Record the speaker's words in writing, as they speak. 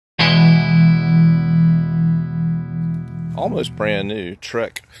almost brand new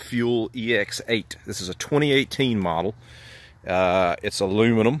Trek Fuel EX8. This is a 2018 model. It's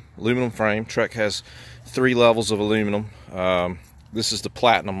aluminum frame. Trek has 3 levels of aluminum. This is the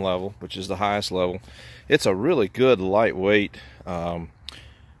platinum level, which is the highest level. It's a really good lightweight and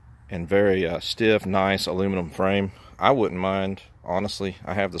very stiff, nice aluminum frame. I wouldn't mind, honestly.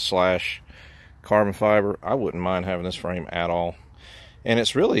 I have the Slash carbon fiber. I wouldn't mind having this frame at all. And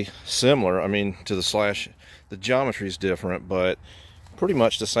it's really similar, I mean, to the Slash. The geometry is different, but pretty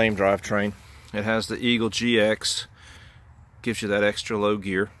much the same drivetrain. It has the Eagle GX, gives you that extra low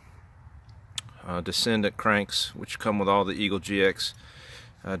gear. Descendant cranks, which come with all the Eagle GX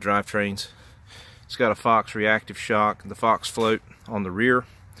drivetrains. It's got a Fox reactive shock, the Fox float on the rear.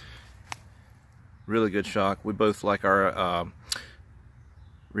 Really good shock. We both like our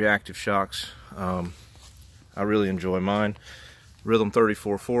reactive shocks. I really enjoy mine. Rhythm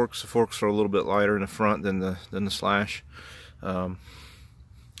 34 forks. The forks are a little bit lighter in the front than the Slash.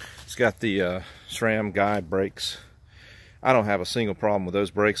 It's got the SRAM guide brakes. I don't have a single problem with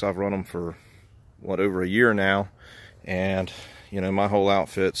those brakes. I've run them for what, over a year now, and you know, my whole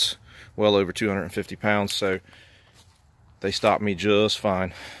outfit's well over 250 pounds, so they stop me just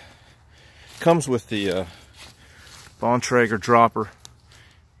fine. Comes with the Bontrager dropper,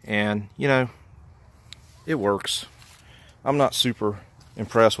 and you know, it works. I'm not super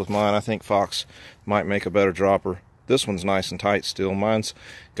impressed with mine. I think Fox might make a better dropper. This one's nice and tight still. Mine's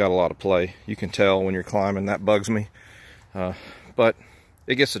got a lot of play. You can tell when you're climbing. That bugs me. But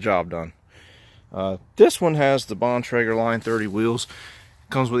it gets the job done. This one has the Bontrager Line 30 wheels.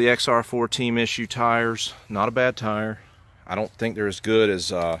 Comes with the XR4 team issue tires. Not a bad tire. I don't think they're as good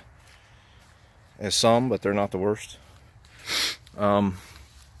as some, but they're not the worst.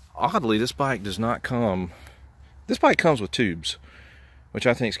 Oddly, this bike does not come... This bike comes with tubes, which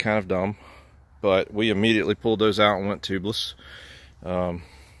I think is kind of dumb, but we immediately pulled those out and went tubeless.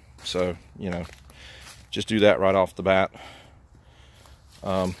 So, you know, just do that right off the bat.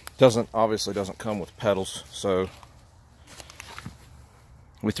 Obviously doesn't come with pedals, so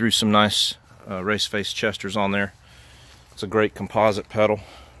we threw some nice race face Chesters on there. It's a great composite pedal,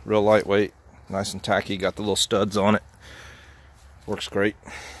 real lightweight, nice and tacky, got the little studs on it. Works great.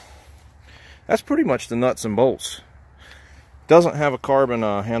 That's pretty much the nuts and bolts. Doesn't have a carbon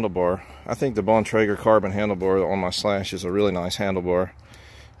handlebar. I think the Bontrager carbon handlebar on my Slash is a really nice handlebar.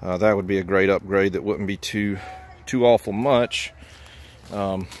 That would be a great upgrade. That wouldn't be too awful much.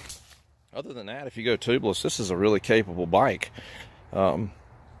 Other than that, if you go tubeless, this is a really capable bike.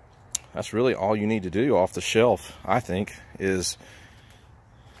 That's really all you need to do off the shelf, I think, is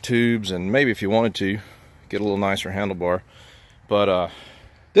tubes, and maybe if you wanted to, get a little nicer handlebar. But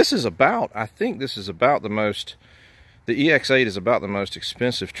this is about, I think this is about the most, the EX8 is about the most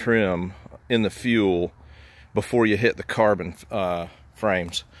expensive trim in the Fuel before you hit the carbon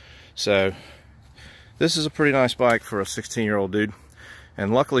frames. So this is a pretty nice bike for a 16-year-old dude.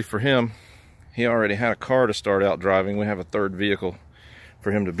 And luckily for him, he already had a car to start out driving. We have a third vehicle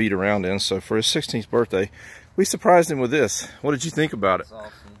for him to beat around in. So for his 16th birthday, we surprised him with this. What did you think about it? It's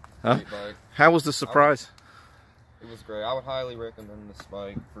awesome. Huh? Great bike. How was the surprise? It was great. I would highly recommend this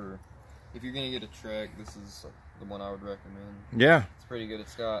bike for, if you're going to get a Trek, this is the one I would recommend. Yeah. It's pretty good.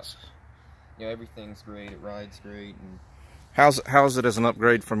 It's got, you know, everything's great. It rides great. And how's it as an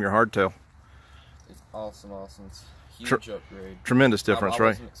upgrade from your hardtail? it's awesome. It's a huge upgrade. Tremendous difference, I right?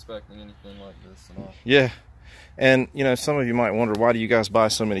 wasn't expecting anything like this at all. Yeah. And, you know, some of you might wonder, why do you guys buy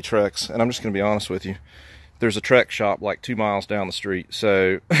so many Treks? And I'm just going to be honest with you. There's a Trek shop like 2 miles down the street,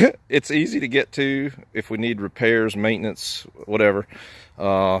 so it's easy to get to if we need repairs, maintenance, whatever.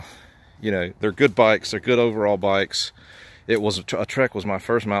 You know, they're good bikes. They're good overall bikes. A Trek was my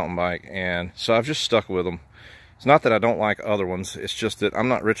first mountain bike, and so I've just stuck with them. It's not that I don't like other ones. It's just that I'm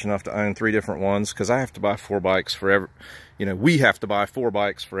not rich enough to own 3 different ones, because I have to buy 4 bikes for we have to buy 4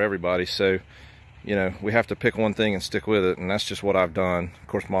 bikes for everybody. So, you know, we have to pick one thing and stick with it, and that's just what I've done. Of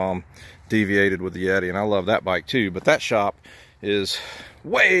course, Mom deviated with the Yeti, and I love that bike too, but that shop is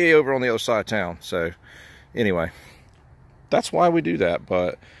way over on the other side of town. So anyway, that's why we do that.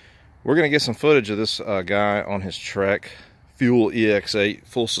 But we're gonna get some footage of this guy on his Trek Fuel EX8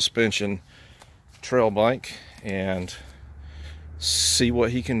 full suspension trail bike and see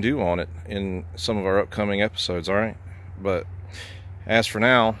what he can do on it in some of our upcoming episodes. All right, but as for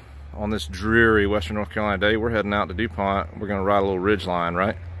now, on this dreary Western North Carolina day, we're heading out to DuPont. We're gonna ride a little ridge line,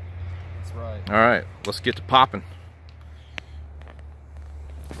 right? That's right. All right, let's get to popping.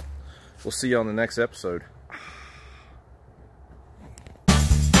 We'll see you on the next episode.